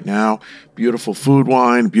go right now. Beautiful food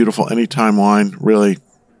wine, beautiful anytime wine. Really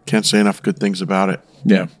can't say enough good things about it.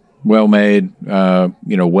 Yeah, well made,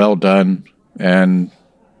 well done. And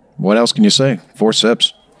what else can you say? 4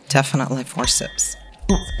 sips. Definitely 4 sips.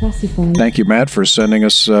 That's classified. Thank you, Matt, for sending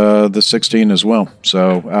us the 16 as well.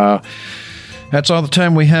 So that's all the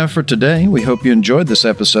time we have for today. We hope you enjoyed this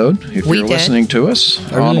episode. If We you're did. listening to us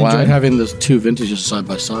I really online. enjoyed having the two vintages side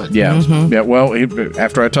by side. Yeah, yeah. Well,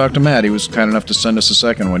 after I talked to Matt, he was kind enough to send us a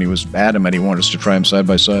second when he was adamant he wanted us to try them side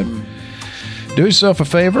by side. Do yourself a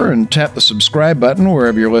favor and tap the subscribe button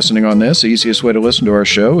wherever you're listening on this. The easiest way to listen to our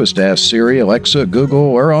show is to ask Siri, Alexa, Google,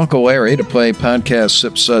 or Uncle Larry to play podcast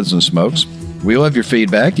Sips, Suds, and Smokes. We love your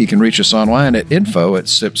feedback. You can reach us online at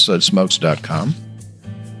info@sipssudsmokes.com.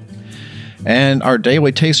 And our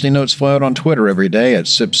daily tasting notes flow out on Twitter every day at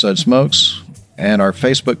Sips, Suds, Smokes. And our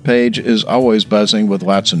Facebook page is always buzzing with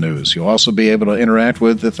lots of news. You'll also be able to interact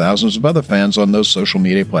with the thousands of other fans on those social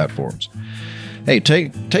media platforms. Hey,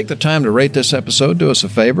 take the time to rate this episode. Do us a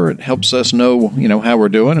favor. It helps us know, how we're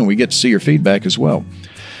doing, and we get to see your feedback as well.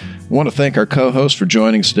 I want to thank our co-host for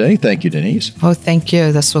joining us today. Thank you, Denise. Oh, thank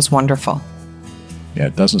you. This was wonderful. Yeah,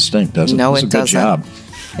 it doesn't stink, does it? No, It's it a good doesn't. job.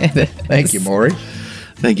 Thank you, Maury.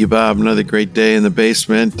 Thank you, Bob. Another great day in the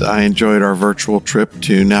basement. I enjoyed our virtual trip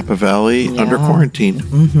to Napa Valley under quarantine.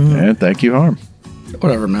 And thank you, Harm.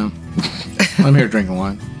 Whatever, man. I'm here drinking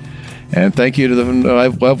wine. And thank you to the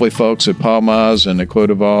lovely folks at Paul Maz and at Clos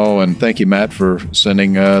du Val. And thank you, Matt, for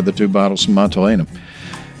sending the 2 bottles from Montelena.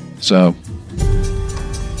 So,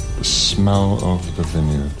 The smell of the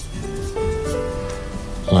vineyard.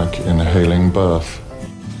 Like inhaling birth.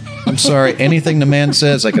 I'm sorry. Anything the man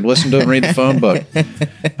says, I could listen to it and read the phone book.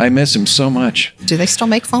 I miss him so much. Do they still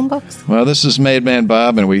make phone books? Well, this is Made Man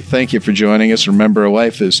Bob, and we thank you for joining us. Remember,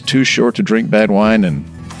 life is too short to drink bad wine, and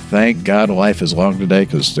thank God life is long today,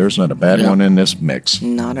 because there's not a bad one in this mix.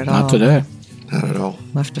 Not at all. Not today. Not at all.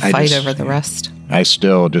 We'll have to fight over the rest. I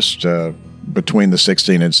still just, between the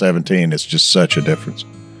 16 and 17, it's just such a difference.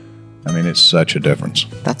 I mean, it's such a difference.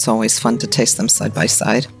 That's always fun to taste them side by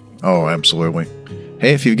side. Oh, absolutely.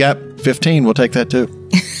 Hey, if you've got 15, we'll take that too.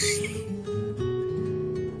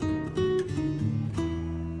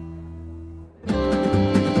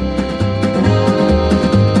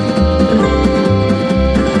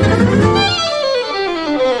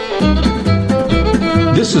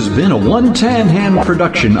 This has been a One Tan Hand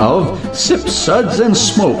production of Sips, Suds, and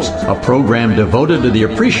Smokes, a program devoted to the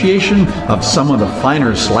appreciation of some of the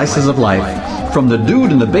finer slices of life. From the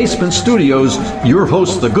Dude in the Basement Studios, your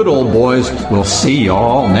hosts, the Good Old Boys, will see you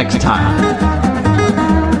all next time.